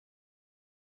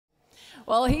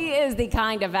Well, he is the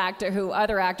kind of actor who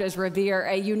other actors revere,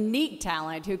 a unique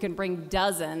talent who can bring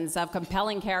dozens of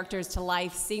compelling characters to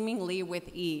life seemingly with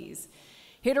ease.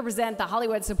 Here to present the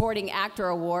Hollywood Supporting Actor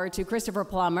Award to Christopher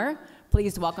Plummer,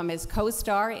 please welcome his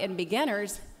co-star in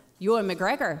Beginners, Ewan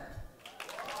McGregor.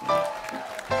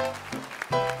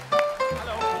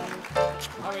 Hello.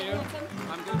 How are you?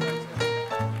 I'm good.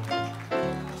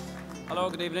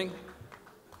 Hello, good evening.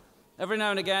 Every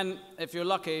now and again, if you're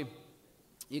lucky,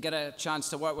 you get a chance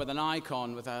to work with an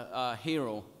icon, with a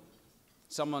hero,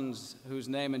 someone whose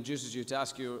name induces you to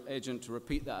ask your agent to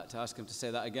repeat that, to ask him to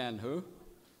say that again. Who?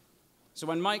 So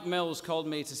when Mike Mills called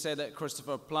me to say that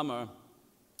Christopher Plummer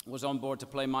was on board to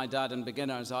play my dad in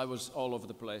Beginners, I was all over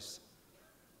the place.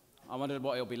 I wondered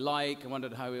what he'll be like. I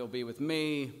wondered how he'll be with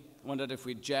me. I wondered if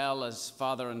we'd gel as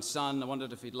father and son. I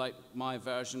wondered if he'd like my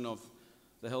version of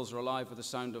The Hills Are Alive with the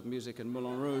Sound of Music in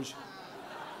Moulin Rouge.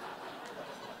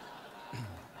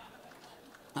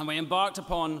 And we embarked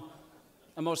upon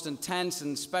a most intense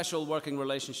and special working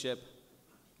relationship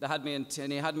that had me and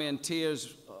he had me in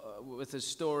tears with his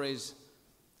stories,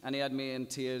 and he had me in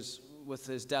tears with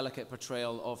his delicate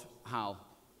portrayal of Hal.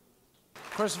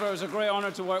 Christopher, it was a great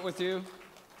honor to work with you,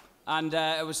 and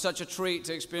it was such a treat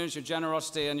to experience your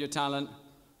generosity and your talent,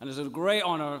 and it's a great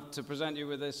honor to present you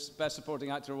with this Best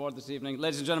Supporting Actor Award this evening.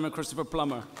 Ladies and gentlemen, Christopher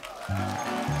Plummer.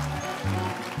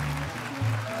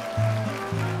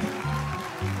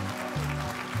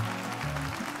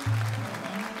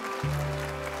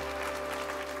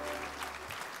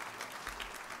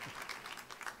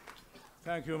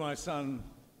 Thank you, my son.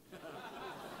 It's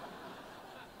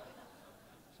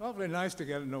awfully nice to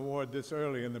get an award this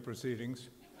early in the proceedings.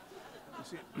 You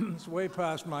see, it's way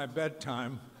past my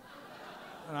bedtime,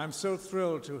 and I'm so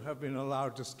thrilled to have been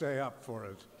allowed to stay up for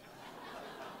it.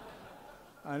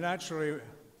 I naturally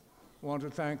want to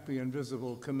thank the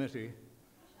Invisible Committee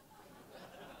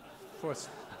for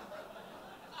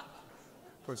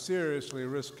seriously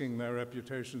risking their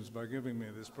reputations by giving me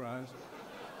this prize.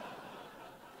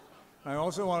 I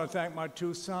also want to thank my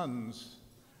two sons,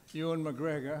 Ewan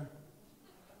McGregor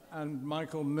and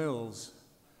Michael Mills,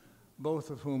 both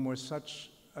of whom were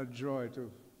such a joy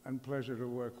and pleasure to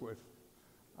work with.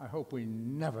 I hope we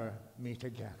never meet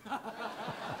again.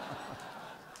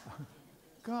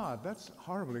 God, that's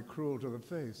horribly cruel to the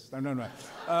face. No.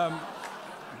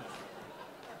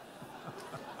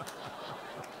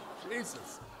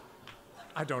 Jesus,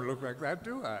 I don't look like that,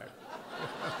 do I?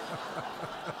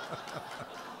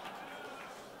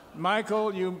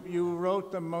 Michael, you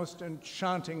wrote the most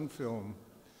enchanting film,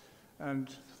 and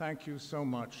thank you so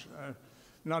much.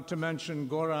 Not to mention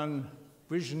Goran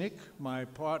Viznik, my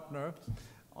partner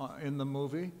in the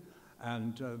movie,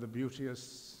 and the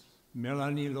beauteous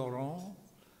Mélanie Laurent,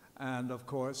 and of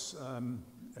course,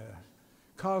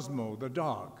 Cosmo, the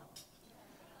dog.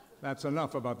 That's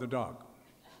enough about the dog.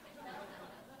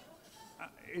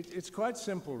 It's quite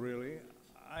simple, really.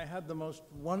 I had the most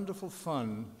wonderful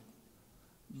fun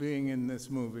being in this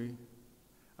movie.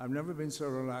 I've never been so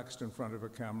relaxed in front of a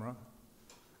camera,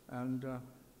 and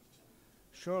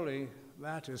surely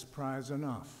that is prize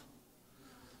enough.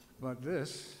 But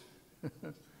this,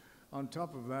 on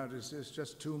top of that, is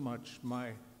just too much.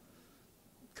 My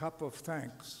cup of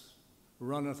thanks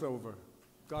runneth over.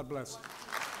 God bless.